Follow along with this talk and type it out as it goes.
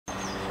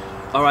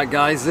Alright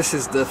guys, this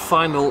is the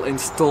final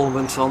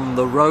instalment on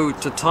the road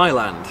to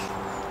Thailand.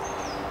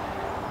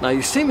 Now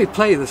you see me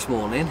play this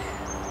morning,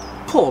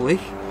 poorly,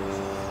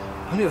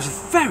 and it was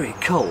very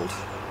cold.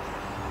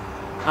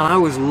 And I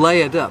was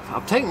layered up.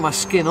 I've taken my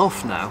skin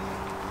off now.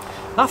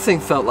 That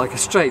thing felt like a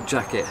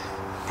straitjacket,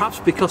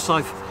 perhaps because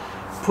I've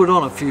put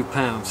on a few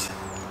pounds.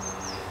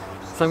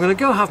 So I'm going to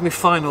go have my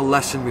final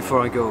lesson before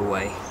I go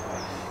away.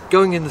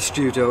 Going in the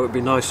studio, it'll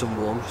be nice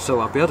and warm, so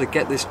I'll be able to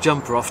get this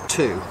jumper off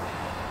too.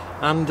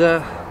 And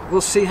we'll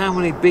see how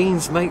many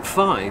beans make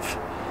 5.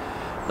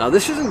 Now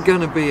this isn't going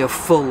to be a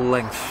full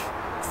length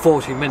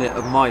 40-minute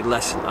of my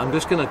lesson. I'm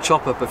just going to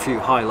chop up a few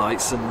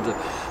highlights and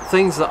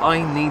things that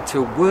I need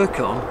to work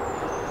on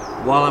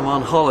while I'm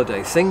on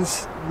holiday.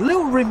 Things,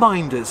 little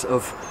reminders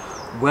of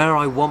where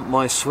I want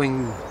my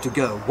swing to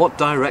go, what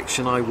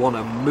direction I want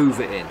to move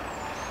it in.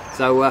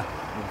 So we'll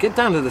get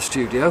down to the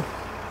studio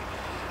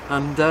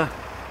and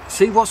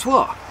see what's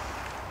what.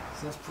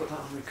 So let's put that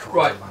on record.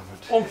 Right,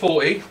 on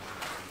 40.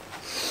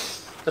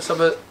 Let's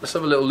have a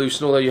little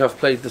loosen, although you have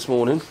played this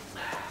morning.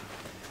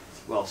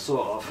 Well,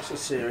 sort of. It's a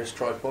serious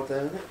tripod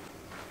there, isn't it?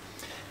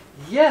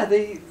 Yeah,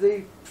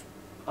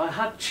 I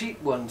had cheap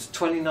ones,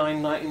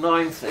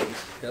 $29.99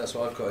 things. Yeah, that's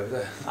what I've got over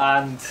there.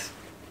 And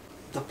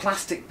the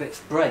plastic bits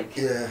break.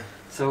 Yeah.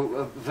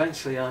 So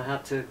eventually I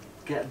had to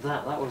get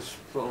that. That was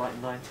sort of like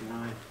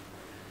 $99.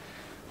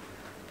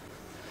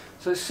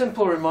 So it's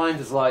simple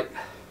reminders like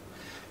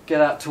get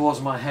out towards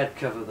my head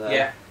cover there.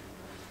 Yeah.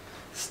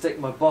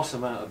 Stick my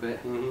bottom out a bit.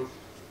 Mm-hmm.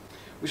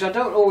 Which I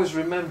don't always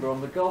remember on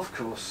the golf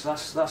course.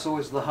 That's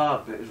always the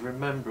hard bit, is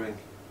remembering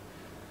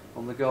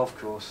on the golf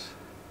course.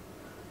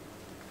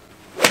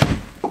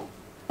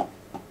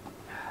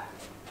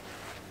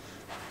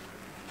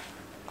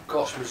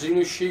 Gosh,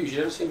 Mizuno shoes,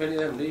 you don't see many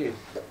of them, do you?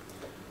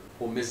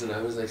 Or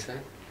Mizuno, as they say.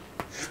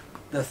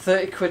 They're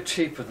 30 quid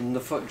cheaper than the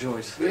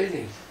FootJoys.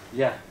 Really?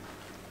 Yeah.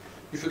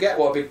 You forget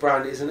what a big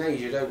brand it is in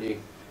Asia, don't you?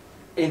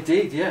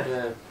 Indeed, yeah.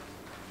 Yeah.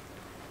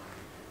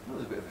 That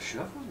was a bit of a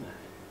shove, wasn't it?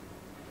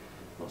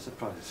 Not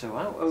surprised. So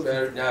out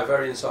over.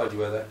 Very inside you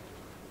were there.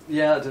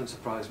 Yeah, that doesn't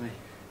surprise me.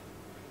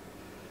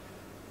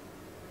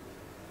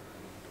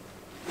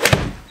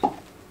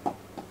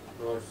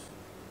 Nice.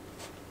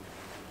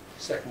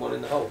 Second one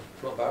in the hole.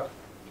 Not bad.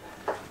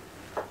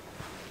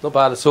 Not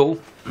bad at all.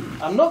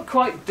 I'm not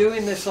quite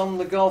doing this on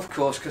the golf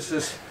course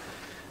because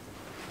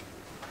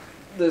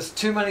there's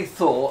too many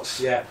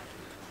thoughts. Yeah.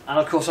 And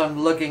of course I'm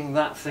lugging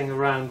that thing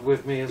around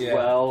with me as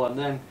well, and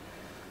then,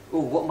 oh,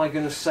 what am I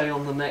going to say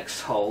on the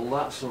next hole?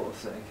 That sort of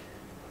thing.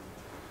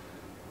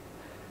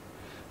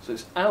 So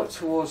it's out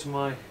towards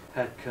my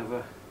head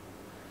cover.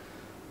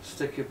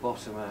 Stick your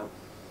bottom out.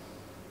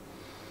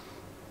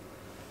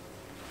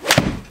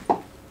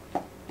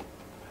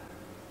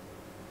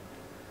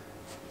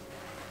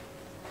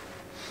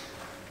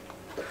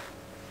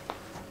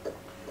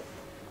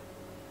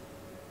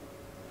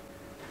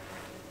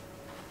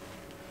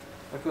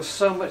 Of course,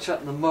 so much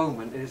at the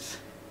moment is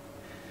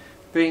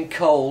being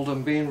cold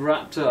and being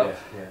wrapped up.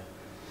 Yeah.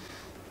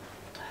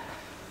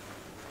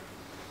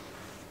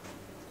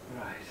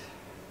 Right.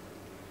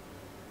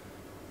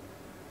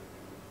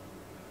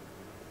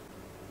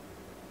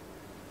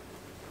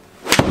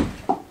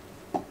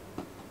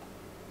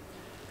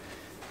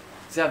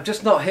 See, I'm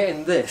just not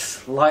hitting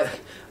this like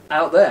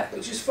out there.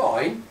 Which is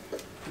fine.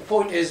 The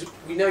point is,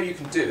 we know you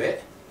can do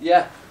it.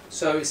 Yeah.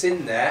 So it's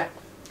in there.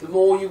 The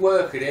more you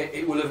work at it,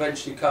 it will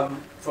eventually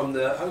come from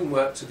the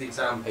homework to the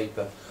exam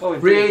paper. Oh,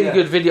 indeed, really yeah.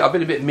 good video. I've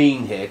been a bit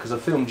mean here because I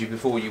filmed you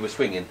before you were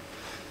swinging.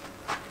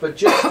 But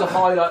just to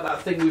highlight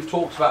that thing we've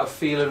talked about of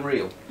feel and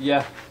real.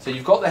 Yeah. So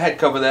you've got the head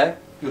cover there.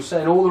 You're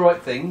saying all the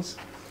right things.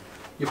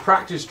 Your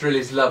practice drill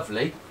is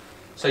lovely.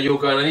 So you're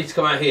going, I need to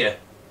come out here.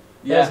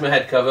 Yeah. There's my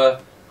head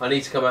cover. I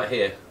need to come out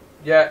here.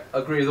 Yeah, I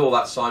agree with all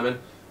that, Simon.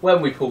 When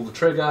we pull the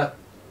trigger,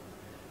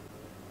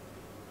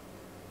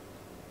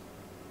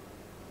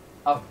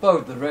 I've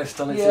bowed the wrist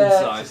on its yeah,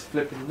 inside. just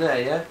flipping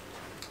there, yeah.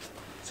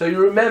 So you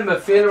remember,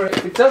 if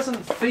it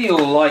doesn't feel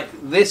like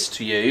this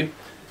to you,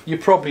 you're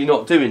probably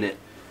not doing it.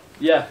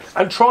 Yeah.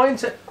 And trying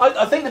to,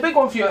 I think the big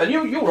one for you, and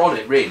you're on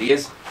it really,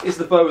 is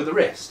the bow of the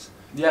wrist.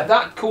 Yeah.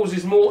 That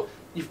causes more.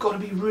 You've got to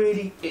be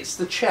really. It's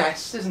the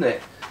chest, isn't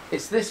it?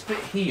 It's this bit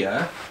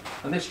here,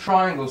 and this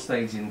triangle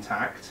stays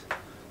intact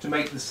to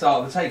make the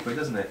start of the taper,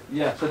 doesn't it?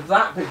 Yeah. So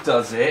that bit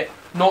does it,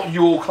 not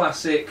your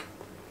classic.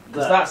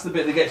 Because that's the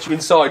bit that gets you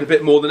inside a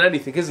bit more than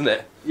anything, isn't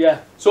it?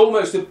 Yeah. It's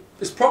almost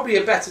it's probably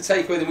a better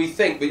takeaway than we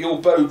think, but your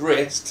bowed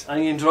wrist.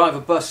 And you can drive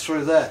a bus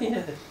through there.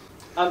 Yeah.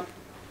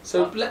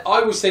 So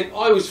I always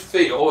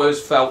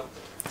felt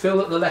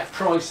that the left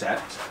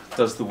tricep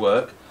does the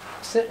work.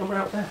 That's it, and we're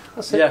out there.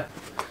 That's it. Yeah.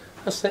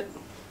 That's it.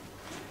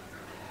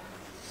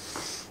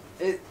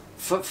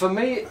 For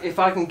me, if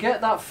I can get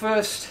that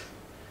first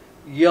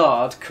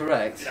yard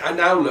correct. And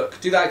now look,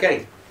 do that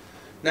again.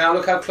 Now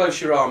look how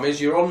close your arm is.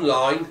 You're on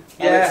line.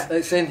 Yeah.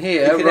 It's in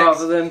here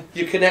rather than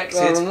you're connected.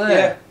 rather than there.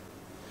 Yeah.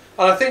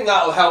 And I think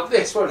that'll help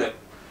this, won't it?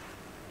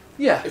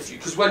 Yeah.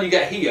 Because when you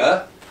get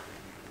here,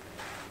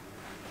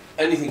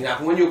 anything can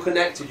happen. When you're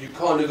connected, you're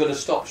kind of going to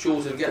stop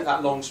short and get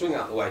that long swing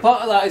out of the way.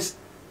 Part of that is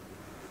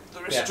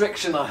the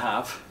restriction I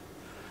have,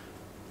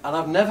 and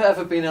I've never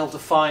ever been able to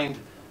find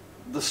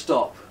the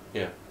stop.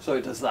 Yeah. So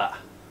it does that.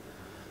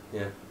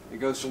 Yeah. It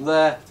goes from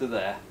there to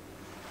there.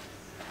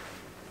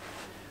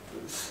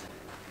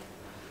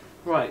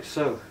 Right,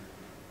 so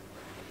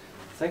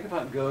think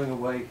about going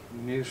away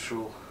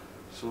neutral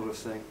sort of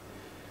thing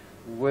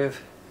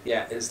with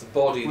Yeah, it's the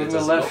body that with my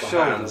does left not the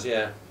shoulder. hands,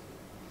 yeah.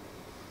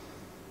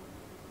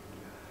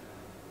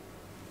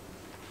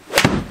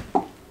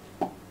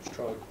 Let's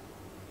try.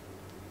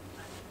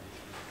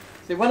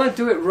 See, when I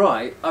do it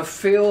right, I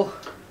feel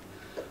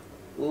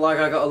like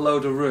I got a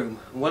load of room.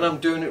 When I'm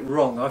doing it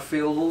wrong, I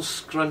feel all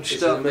scrunched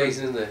It's up.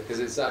 amazing, isn't it? Because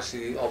it's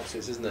actually the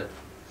opposites, isn't it?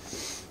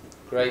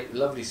 Great,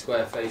 lovely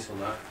square face on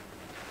that.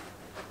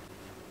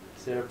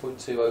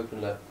 0.2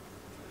 open lip.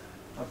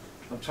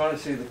 I'm trying to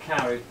see the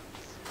carry.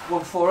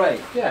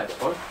 148. Yeah, it's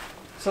fine.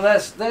 So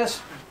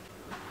there's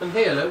And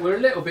here, look, we're a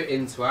little bit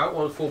into out,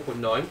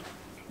 4.9.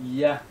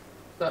 yeah.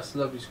 That's a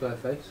lovely square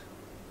face.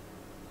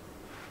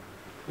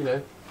 You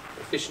know,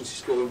 efficiency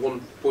score of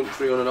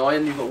 1.3 on an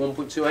iron, you've got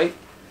 1.28.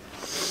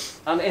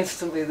 And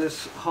instantly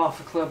there's half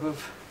a club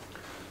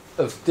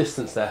Of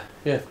distance there,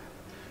 yeah.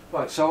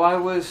 right. So I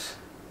was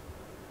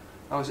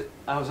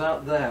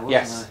out there, wasn't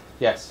Yes, I?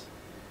 yes.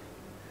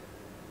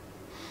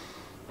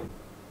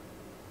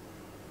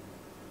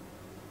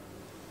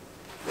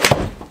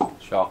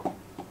 Shot.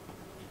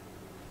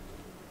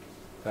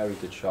 Very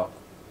good shot.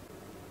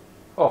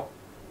 Oh,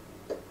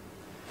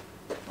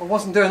 I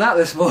wasn't doing that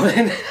this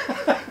morning.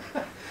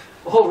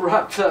 All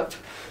wrapped up.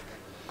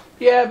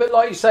 yeah, but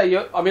like you say,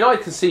 I mean, I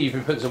can see you've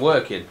been putting some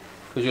work in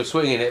because you're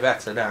swinging it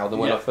better now than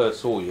when Yeah. I first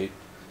saw you.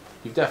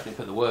 You've definitely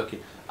put the work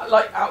in.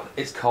 Like,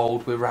 it's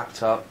cold, we're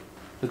wrapped up,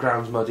 the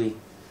ground's muddy.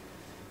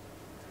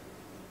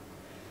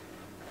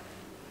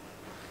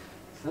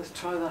 So let's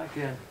try that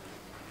again.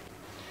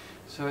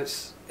 So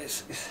it's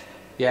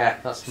Yeah,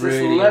 that's It's this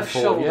really left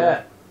important. shoulder.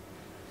 Yeah.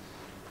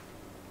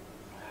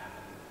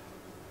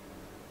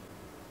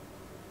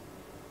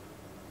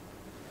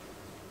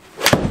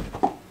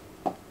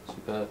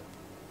 Superb.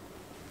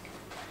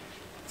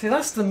 see,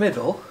 that's the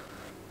middle,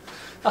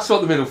 That's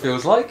what the middle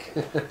feels like.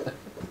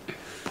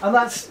 and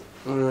that's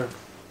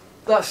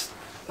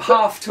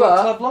half to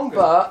a club longer.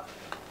 But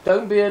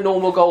don't be a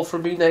normal golfer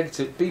and be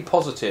negative. Be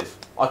positive.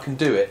 I can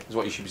do it, is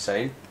what you should be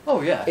saying.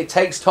 oh yeah. It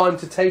takes time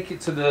to take it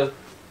to the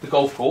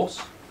golf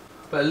course,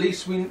 but at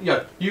least you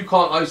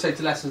can't. I would say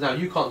to lessons now,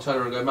 you can't turn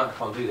around and go, Matt, I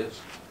can't do this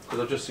because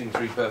I've just seen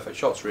 3 perfect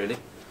shots, really,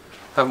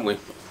 haven't we?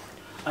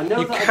 I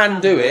know You that I can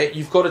do it.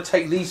 You've got to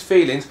take these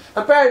feelings,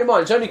 and bear in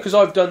mind, it's only because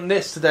I've done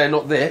this today and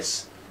not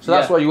this. So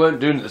that's Yeah. why you weren't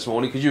doing it this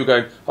morning, because you were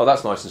going, oh,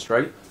 that's nice and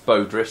straight,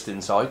 bow drift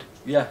inside.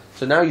 Yeah.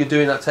 So now you're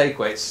doing that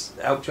takeaway. It's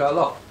helped you out a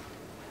lot.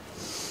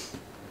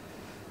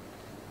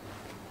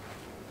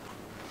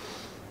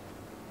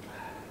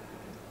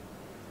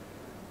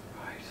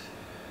 Right.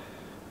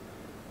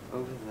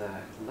 Over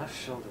there, left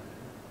shoulder.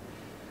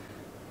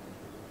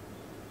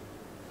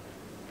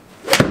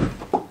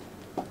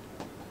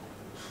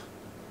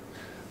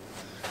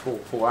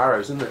 Four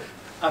arrows, isn't it?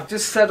 I've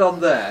just said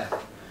on there,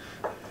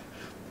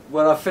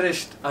 when I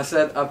finished, I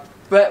said, I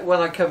bet when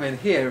I come in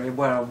here and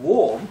where I'm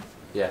warm,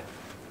 Yeah.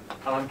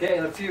 and I'm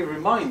getting a few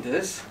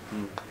reminders,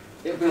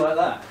 it'll be like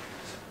that.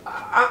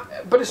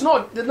 But it's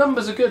not. The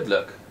numbers are good.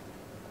 Look,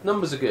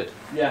 numbers are good.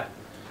 Yeah.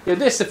 Yeah,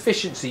 this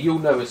efficiency you'll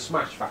know is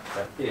smash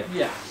factor here.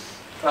 Yeah.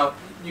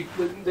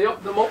 The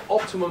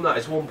optimum that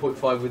is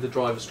 1.5 with the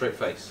driver straight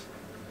face.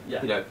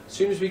 Yeah. You know, as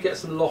soon as we get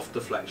some loft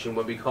deflection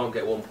when we can't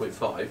get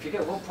 1.5, If you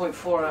get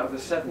 1.4 out of a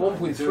 7,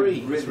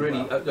 1.3 is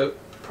really. well. No,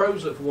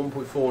 pros look for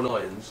 1.4 on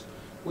irons.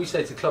 We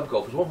say to club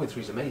golfers 1.3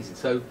 is amazing.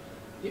 So,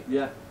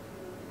 Yeah.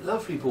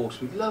 lovely ball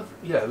speed,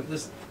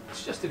 it's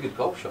just a good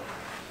golf shot.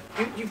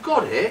 You've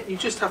got it. You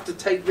just have to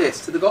take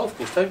this to the golf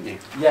course, don't you?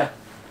 Yeah.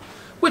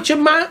 Which a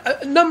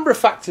number of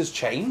factors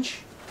change.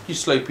 Your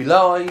slopey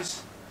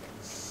lies.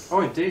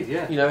 Oh, indeed,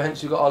 yeah. You know,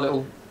 hence you've got our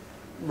little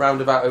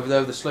roundabout over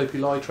there with the slopey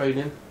lie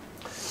training.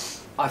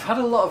 I've had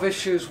a lot of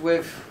issues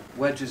with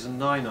wedges and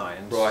 9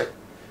 irons. Right.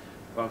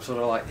 Where I'm sort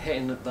of like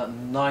hitting that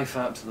knife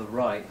out to the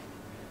right.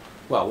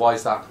 Well, why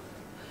is that?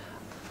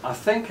 I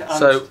think I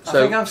So-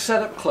 think I'm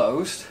set up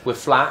closed, We're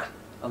flat.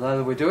 and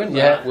then we're doing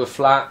Yeah, that. we're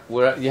flat.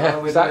 We're Oh, we're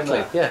doing exactly.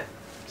 that. Yeah.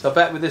 So I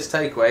bet with this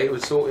takeaway, it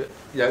would sort of,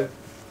 you know.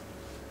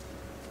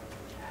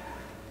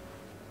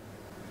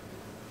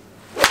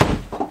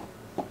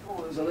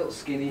 Oh, there's a little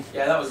skinny.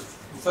 Yeah, that was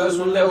the first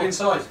one a little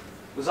inside.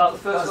 Was that the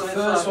That first was one? the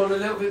first inside? one a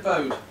little bit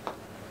bowed.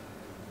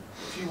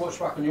 If you watch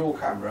back on your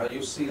camera,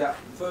 you'll see that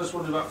the first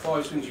one is about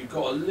 5 swings. You've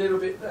got a little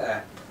bit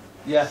there.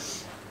 Yeah.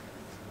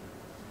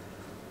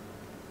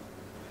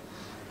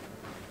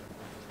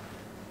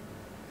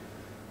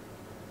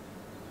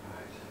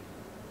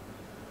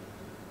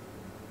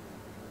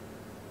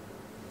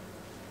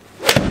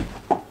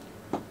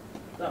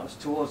 That was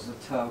towards the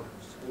toe.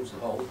 Towards the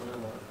hole. I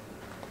know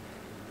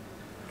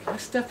that. Can I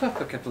step up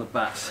a couple of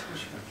bats?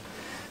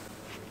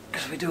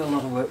 Because we do a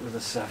lot of work with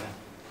the 7.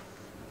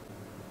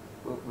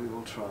 we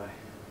will try.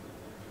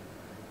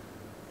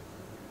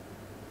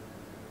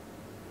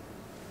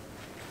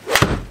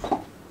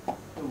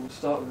 We'll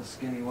start with the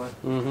skinny one.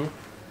 Mm-hmm.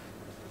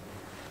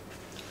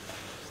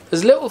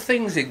 There's little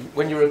things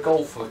when you're a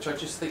golfer which I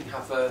just think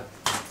have an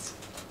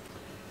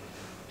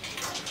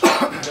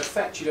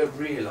effect you don't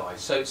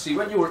realise. So, see,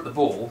 when you're at the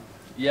ball,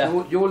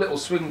 Yeah. your little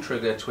swing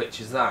trigger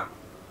twitches that.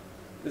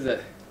 Is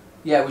it?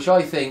 Yeah, which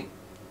I think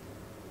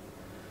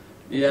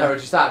Yeah.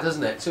 encourages that,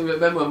 doesn't it? So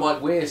remember when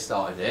Mike Weir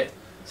started it,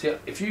 see,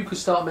 if you could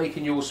start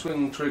making your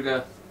swing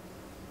trigger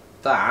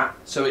that,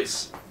 so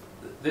it's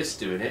this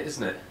doing it,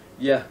 isn't it?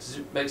 Yeah. Does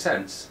it make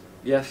sense?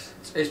 Yes.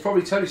 It's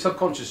probably totally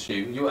subconscious to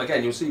you.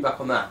 Again, you'll see back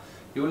on that.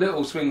 Your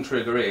little swing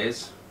trigger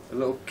is A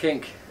little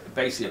kink.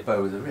 basically a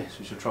bow of the wrist,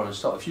 which you're trying to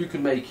start. If you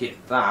can make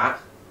it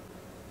that,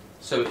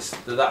 so it's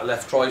that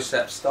left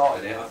tricep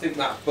starting it, I think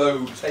that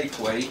bowed wrist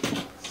takeaway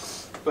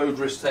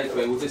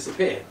will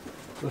disappear.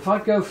 If I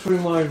go through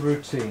my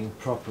routine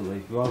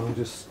properly, rather than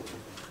just...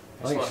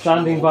 I think like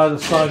standing short. by the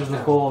side of the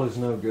ball is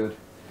no good.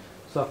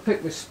 So I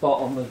pick this spot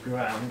on the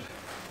ground.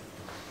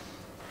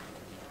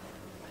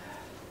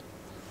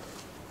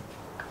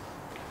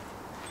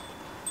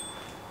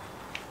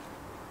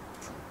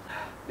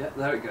 Yeah,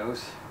 there it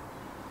goes.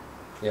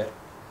 Yeah.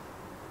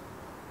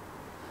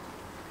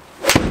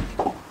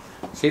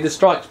 See the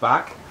strikes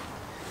back?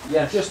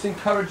 Yes. Just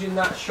encouraging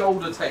that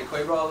shoulder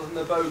takeaway rather than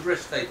the bowed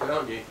wrist takeaway,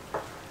 aren't you?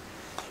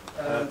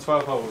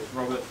 12 holes,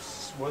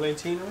 Roberts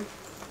 118, are we?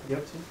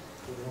 Yep.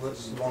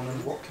 Roberts, Long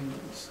and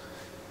Watkins.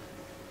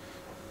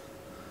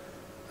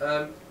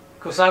 Of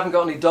course, I haven't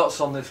got any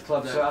dots on this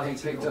club, so I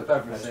haven't picked up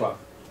everything. 12.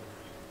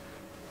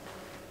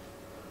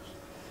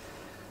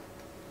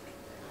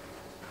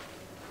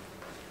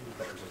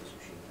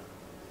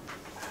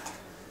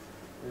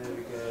 There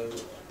we go.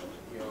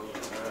 Young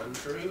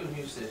Andrew, and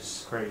who's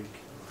this? Craig.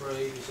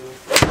 Craig, so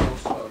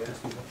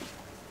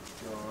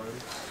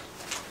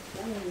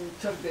Ooh,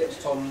 tugged it.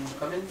 Is Tom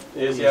coming?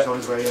 Yes, He's yeah. on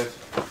his way, yes.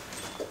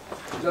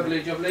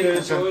 Jubbly, jubbly, Good,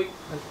 enjoy.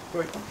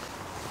 Great.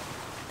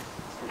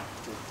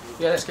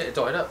 Yeah, let's get it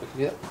dotted up.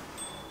 Yeah.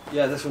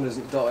 Yeah, this one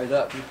isn't dotted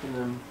up. You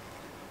can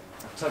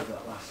I tugged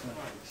that last one.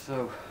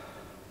 So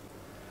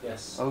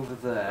Yes. over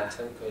there,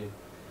 Takeaway.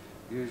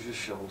 use your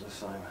shoulder,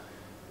 Simon.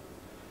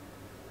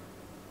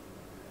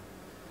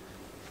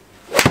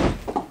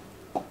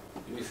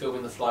 You'll be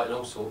filming the flight and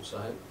all sorts,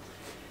 I hope.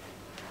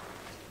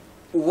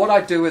 What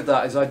I do with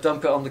that is I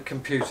dump it on the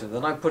computer,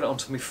 then I put it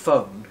onto my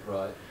phone,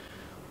 Right,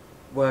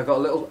 where I've got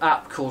a little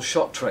app called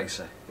Shot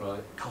Tracer. right,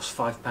 It costs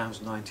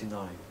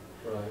 £5.99.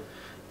 right.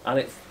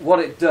 And what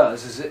it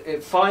does is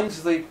it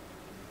finds the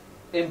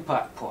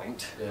impact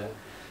point, Yeah,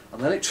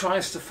 and then it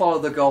tries to follow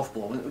the golf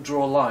ball and it'll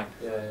draw a line.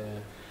 yeah, yeah, yeah.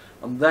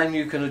 And then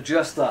you can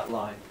adjust that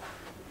line.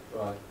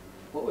 Right.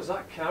 What was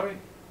that, carry?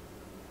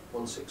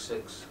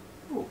 166.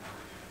 Ooh.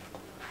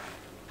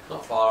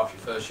 Not far off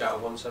your first shot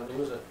of 170,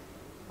 was it?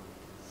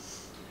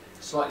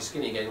 Slightly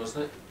skinny again,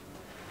 wasn't it?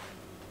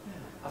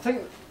 I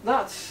think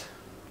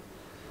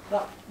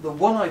the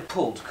one I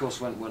pulled, of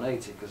course, went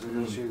 180 because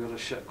you got a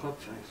shut club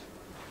face.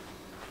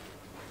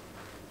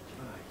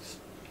 Right.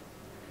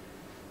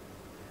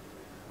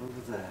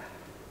 Over there.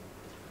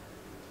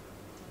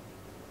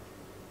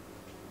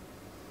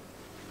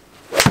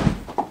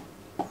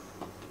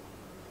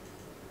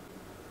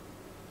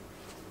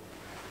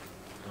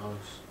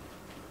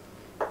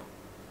 Nice.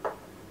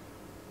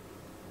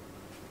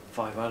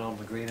 5-iron on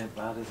the green ain't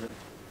bad, is it?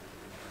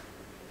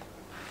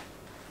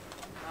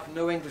 Have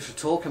no English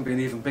at all can be an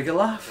even bigger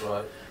laugh.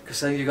 Right. Because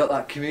then you've got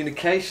that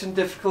communication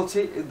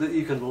difficulty that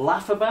you can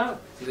laugh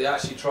about. Do they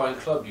actually try and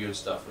club you and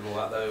stuff and all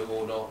that though,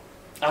 or not?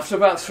 After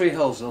about 3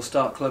 holes, they'll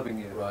start clubbing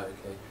you. Right,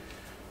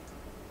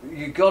 okay.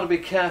 You've got to be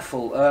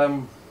careful.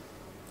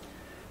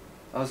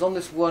 I was on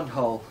this one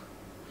hole.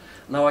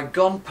 Now I'd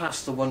gone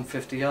past the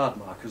 150 yard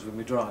markers with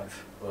my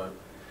drive. Right,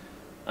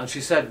 And she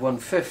said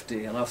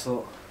 150, and I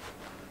thought,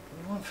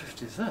 well,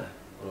 150 is there.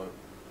 right,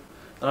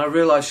 And I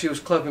realised she was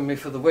clubbing me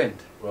for the wind.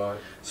 right.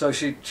 So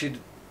she'd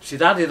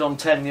added on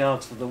 10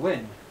 yards for the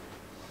wind.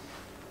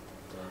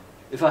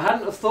 If I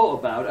hadn't have thought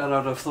about it,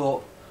 I'd have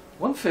thought,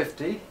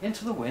 150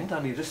 into the wind,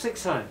 I need a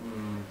 6-iron.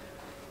 Mm.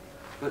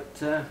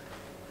 But,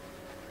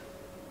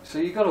 so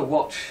you've got to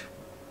watch.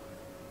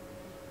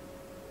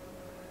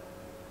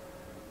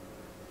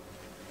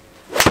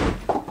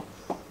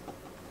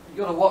 You've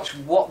got to watch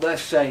what they're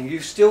saying.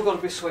 You've still got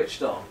to be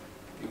switched on.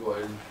 You've got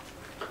to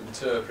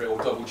interpret or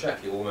double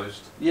check it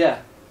almost.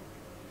 Yeah.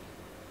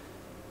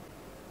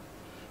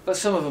 But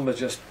some of them are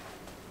just,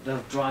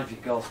 they'll drive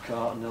your golf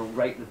cart and they'll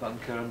rake the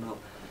bunker and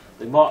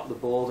they mark the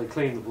ball, they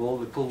clean the ball,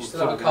 they pull You the still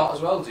have a plug cart out.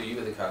 as well, do you,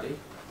 with a caddy?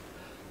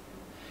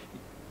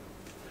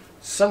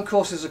 Some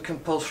courses are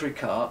compulsory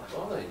cart.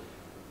 Are they?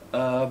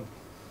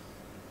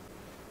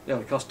 They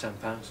only cost £10.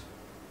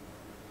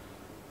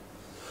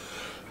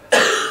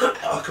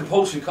 A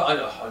compulsory cart.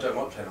 I don't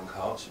like playing on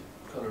carts.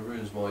 It kind of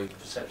ruins my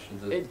perception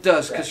of the. It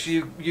does, because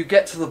you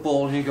get to the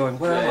ball and you're going,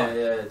 where am I?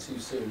 Yeah, too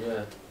soon,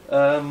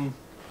 yeah.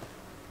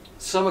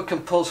 Some are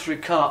compulsory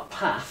cart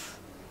path,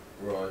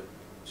 Right,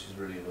 which is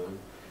really annoying.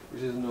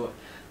 which is annoying.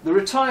 The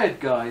retired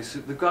guys,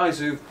 the guys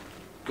who've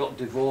got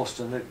divorced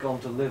and they've gone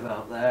to live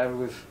out there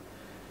with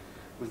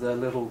their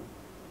little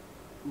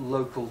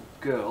local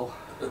girl,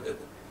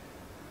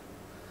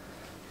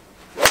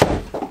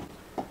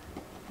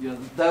 you know,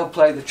 they'll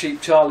play the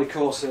cheap Charlie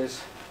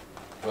courses,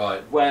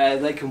 Right. where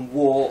they can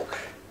walk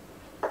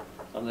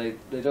and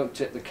they don't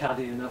tip the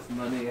caddy enough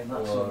money and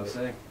that sort of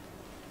thing.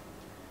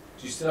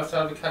 Do you still have to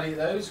have a caddy at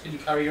those? Can you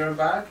carry your own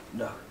bag?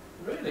 No.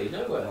 Really?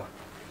 Nowhere? No.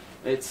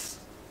 It's,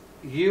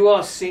 you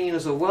are seen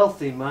as a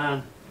wealthy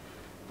man,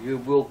 you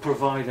will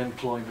provide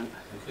employment.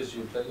 Because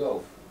you play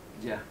golf?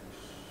 Yeah.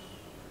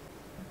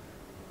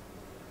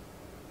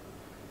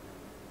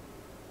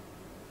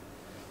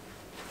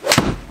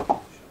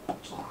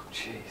 Oh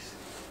jeez.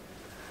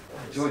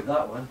 I enjoyed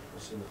that one.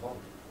 What's in the pond?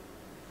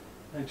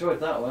 I enjoyed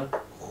that one.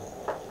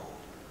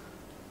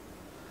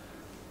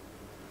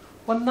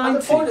 And the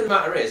 190. point of the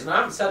matter is, and I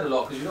haven't said a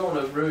lot because you don't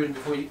want to ruin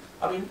before you...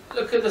 I mean,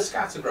 look at the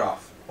scatter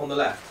graph on the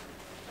left.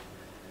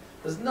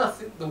 There's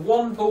nothing... The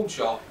one pulled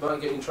shot might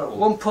get you in trouble.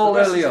 One pull the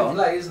rest early is on. in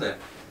play, isn't it?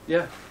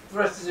 Yeah. The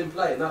rest is in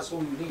play and that's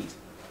all you need.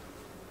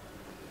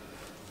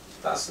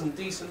 That's some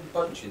decent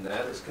bunch in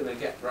there that's going to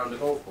get round the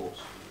golf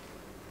course.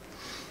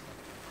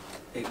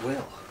 It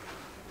will.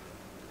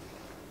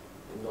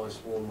 In nice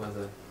warm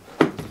weather.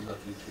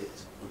 Lucky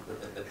kids.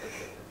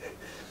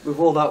 With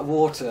all that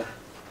water,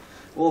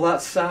 all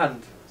that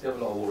sand. Do you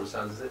have a lot of water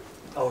sand, is it?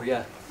 Oh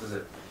yeah. Does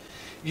it?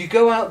 You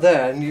go out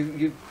there and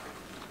you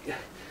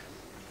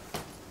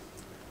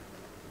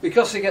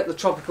because you get the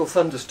tropical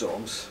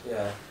thunderstorms,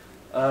 Yeah.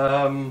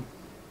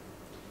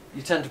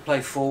 you tend to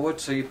play forward,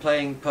 so you're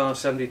playing par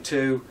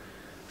 72,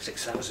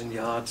 6,000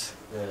 yards,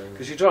 Yeah.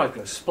 because your drive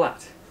goes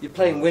splat. You're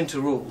playing winter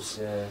rules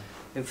Yeah.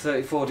 in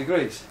 34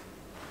 degrees.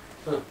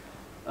 Huh.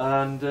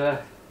 And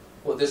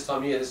What, this time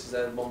of year, this is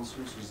their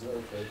monsoon season,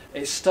 okay.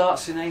 it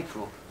starts in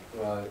April.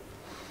 Right.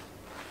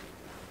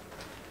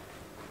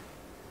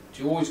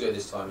 Do you always go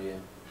this time of year?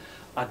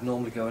 I'd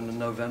normally go in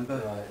November.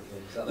 Right, okay.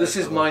 That This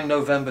their is summer? my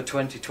November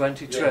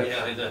 2020 trip,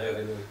 Yeah, I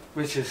know.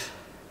 which is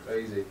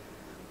Crazy.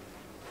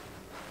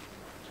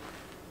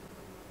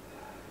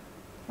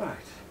 right.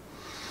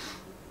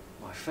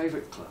 My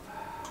favourite club.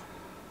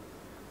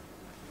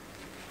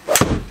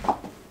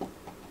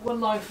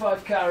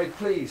 195 carry,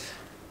 please.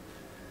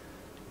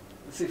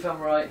 Let's see if I'm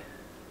right.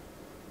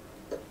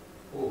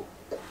 Oh,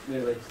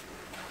 Nearly.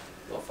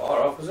 not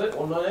far off, is it?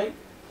 198?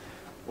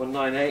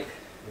 198.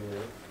 Yeah.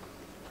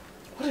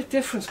 What a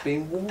difference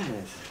being warm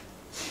is.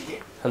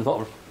 A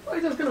lot of... Well,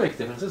 it's going to make a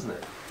difference, isn't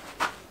it?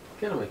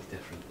 Going to make a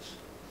difference.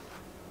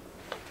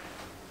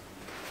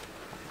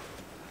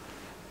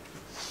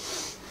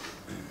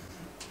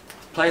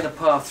 Playing a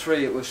par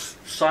 3, it was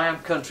Siam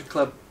Country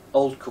Club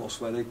Old Course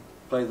where they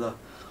play the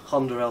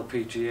Honda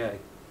LPGA.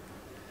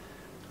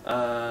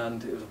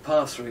 And it was a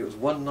par 3, it was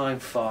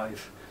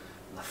 195,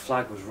 and the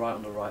flag was right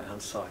on the right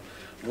hand side.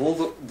 And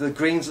all the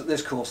greens at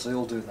this course, they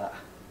all do that.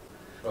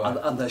 Right.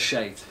 And they're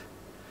shaved.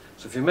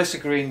 So if you miss a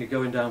green, you're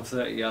going down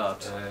 30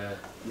 yards. Yeah.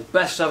 The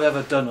best I've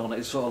ever done on it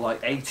is sort of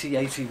like 80,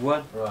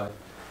 81. Right.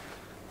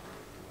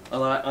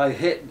 And I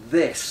hit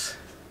this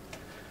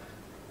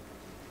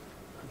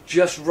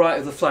just right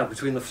of the flag,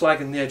 between the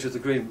flag and the edge of the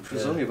green, which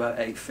was Yeah. only about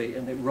 8 feet,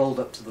 and it rolled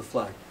up to the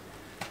flag.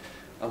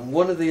 And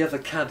one of the other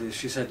caddies,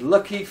 she said,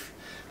 lucky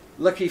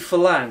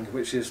Falang,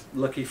 which is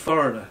lucky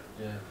foreigner.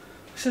 Yeah.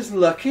 He says,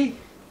 lucky?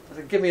 I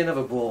said, give me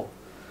another ball.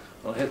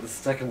 And I hit the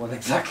second one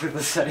exactly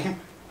the same.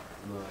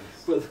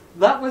 Nice. But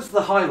that was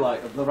the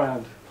highlight of the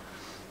round.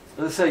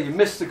 As I say, you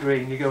miss the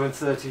green, you go in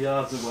 30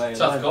 yards away.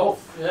 Tough and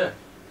golf, yeah.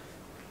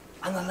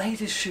 And the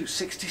ladies shoot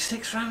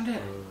 66 round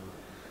it.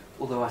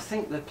 Although I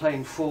think they're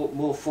playing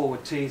more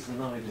forward tees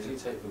than I Did you do.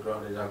 take for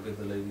granted how good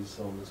the ladies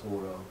on the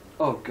tour are?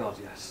 Oh God,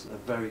 yes, they're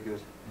very good.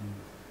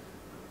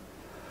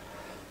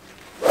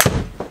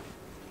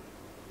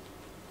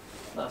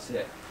 That's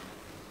it.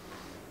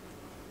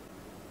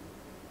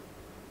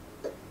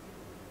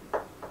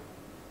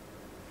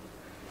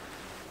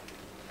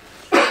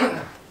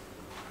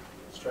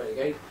 Straight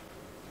again.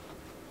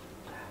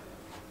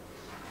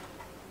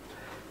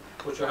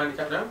 What's your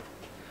handicap now?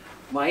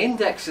 My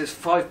index is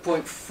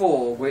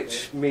 5.4,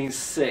 which means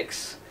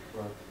 6.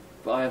 Right.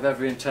 But I have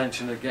every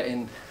intention of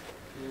getting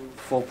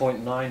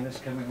 4.9 this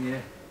coming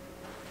year.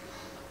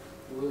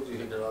 You will do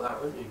hitting it like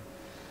that, won't you?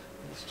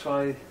 Let's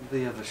try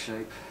the other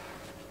shape.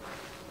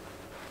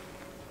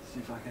 See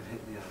if I can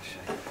hit the other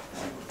shape.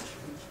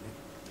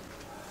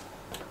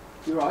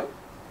 You right?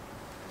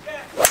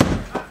 Yeah. I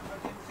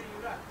didn't see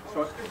you that. I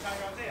was going to say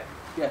I was here.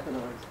 Yeah, no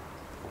worries.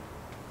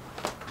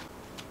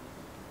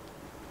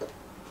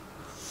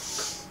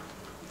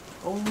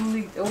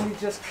 Only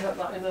just cut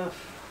that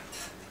enough.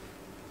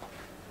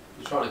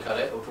 You're trying to cut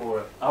it or draw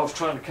it? I was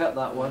trying to cut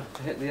that one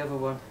to hit the other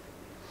one.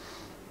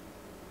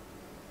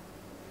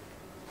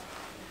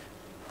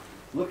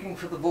 Looking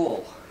for the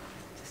ball.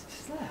 It's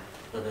just there.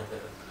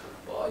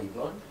 What are you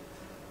blind?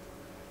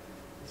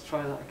 Let's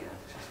try that again.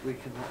 Just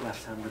weaken that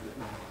left hand a bit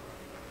more.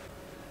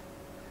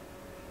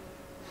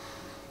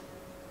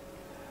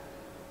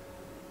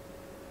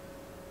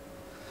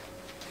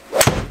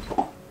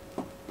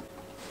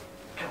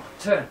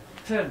 Turn,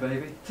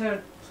 baby,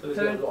 turn. So it's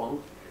Turn. not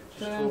long.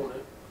 Just Turn. drawn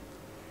it.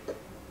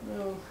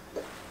 No.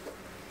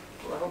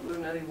 Well, I hope there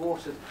isn't any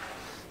water.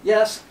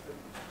 Yes.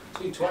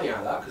 220 out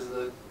of that because of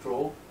the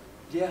draw.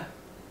 Yeah.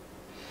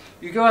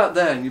 You go out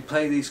there and you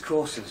play these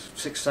courses,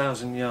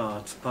 6,000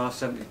 yards, par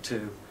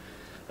 72,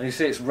 and you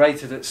see it's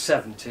rated at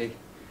 70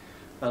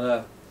 and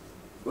a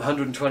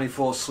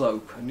 124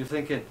 slope, and you're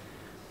thinking,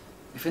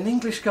 if an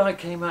English guy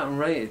came out and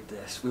rated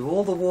this with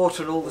all the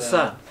water and all the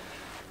sand,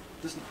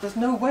 there's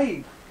no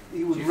way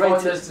he would Do you rate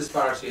find it. there's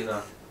disparity in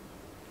that?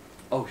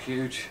 Oh,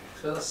 huge.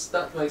 So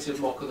that makes it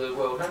mock of the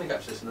world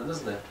handicap system then,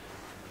 doesn't it?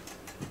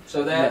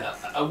 So there,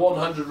 a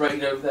 100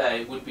 rating over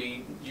there would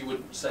be, you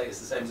wouldn't say it's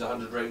the same as a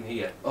 100 rating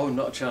here. Oh,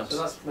 not a chance. So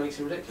that makes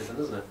it ridiculous then,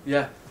 doesn't it?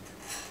 Yeah.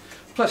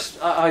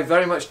 Plus, I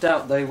very much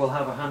doubt they will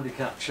have a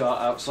handicap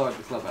chart outside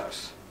the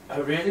clubhouse.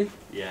 Oh really?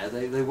 Yeah,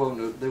 they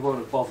won't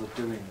have bothered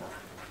doing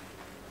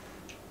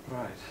that.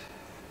 Right.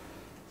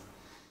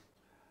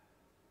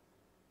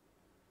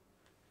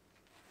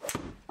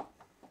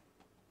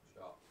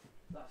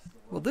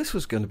 Well, this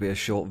was going to be a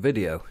short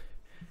video,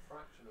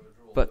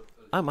 but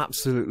I'm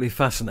absolutely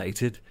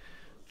fascinated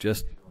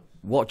just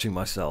watching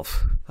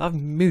myself. I've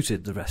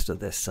muted the rest of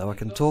this so I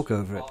can talk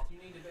over it.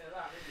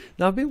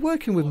 Now, I've been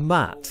working with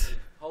Matt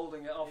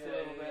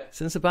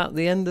since about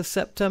the end of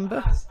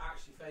September,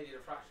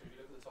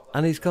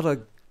 and he's got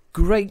a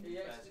great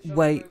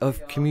way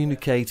of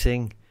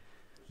communicating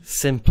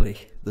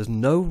simply. There's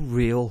no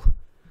real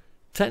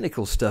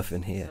technical stuff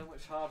in here.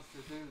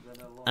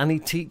 And he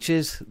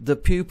teaches the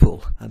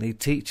pupil, and he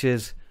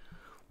teaches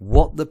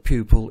what the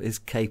pupil is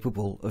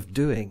capable of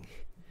doing.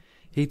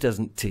 He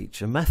doesn't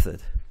teach a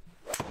method.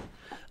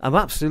 I'm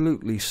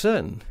absolutely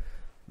certain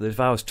that if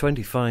I was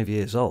 25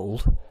 years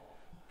old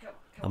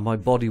and my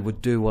body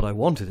would do what I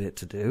wanted it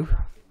to do,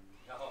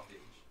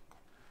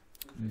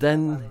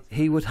 then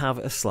he would have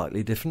a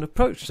slightly different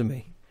approach to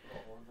me.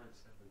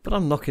 But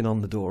I'm knocking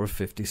on the door of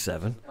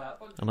 57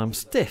 and I'm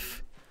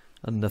stiff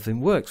and nothing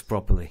works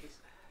properly.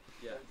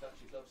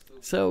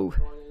 So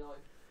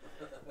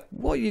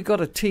what you got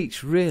to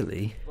teach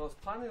really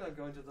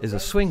is a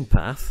swing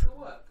path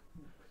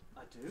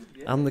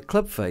and the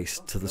club face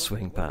to the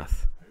swing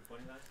path.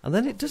 And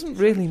then it doesn't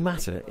really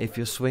matter if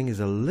your swing is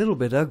a little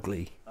bit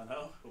ugly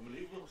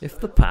if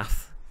the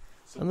path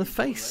and the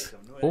face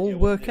all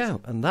work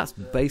out. And that's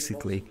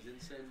basically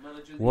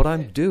what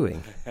I'm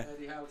doing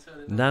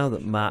now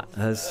that Matt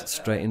has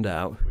straightened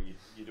out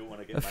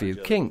a few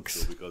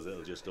kinks.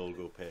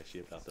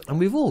 And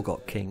we've all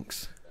got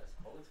kinks.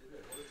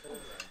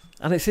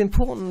 And it's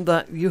important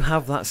that you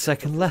have that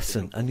second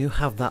lesson and you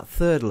have that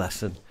third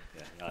lesson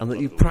and that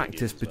you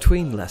practice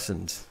between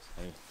lessons.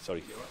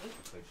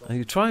 And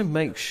you try and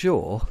make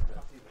sure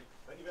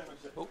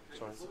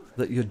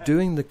that you're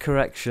doing the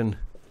correction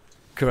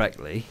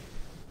correctly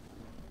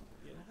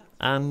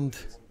and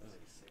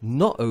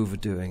not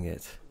overdoing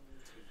it.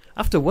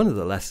 After one of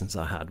the lessons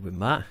I had with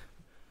Matt,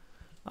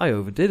 I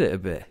overdid it a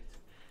bit.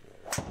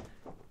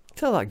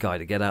 Tell that guy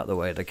to get out the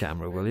way of the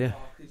camera, will you?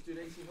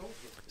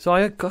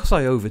 So because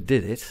I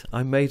overdid it,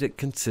 I made it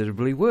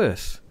considerably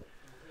worse.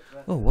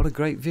 Oh, what a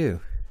great view.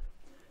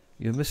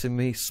 You're missing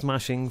me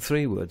smashing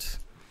 3 woods.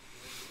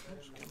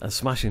 And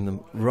smashing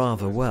them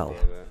rather well.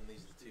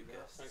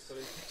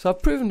 So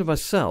I've proven to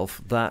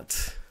myself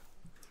that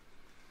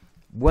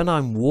when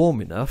I'm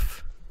warm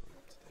enough,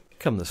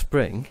 come the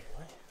spring,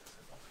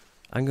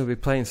 I'm going to be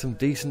playing some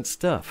decent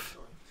stuff.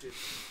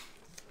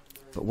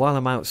 But while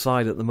I'm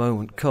outside at the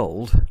moment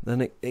cold,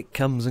 then it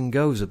comes and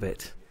goes a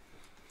bit.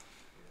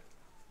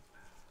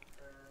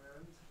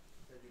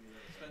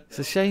 It's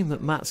a shame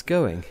that Matt's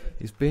going.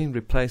 He's being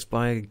replaced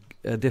by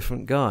a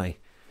different guy,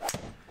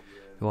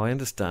 who I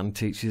understand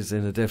teaches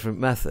in a different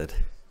method.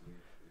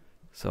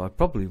 So I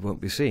probably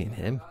won't be seeing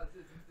him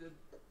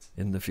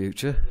in the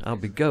future. I'll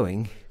be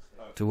going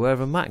to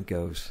wherever Matt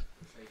goes.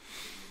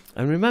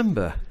 And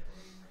remember,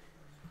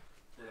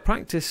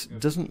 practice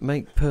doesn't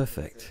make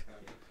perfect.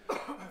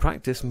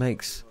 Practice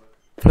makes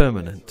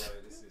permanent.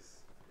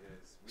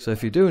 So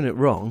if you're doing it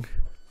wrong,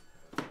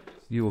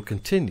 you will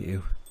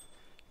continue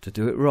to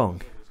do it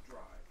wrong.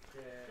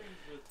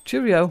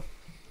 Cheerio.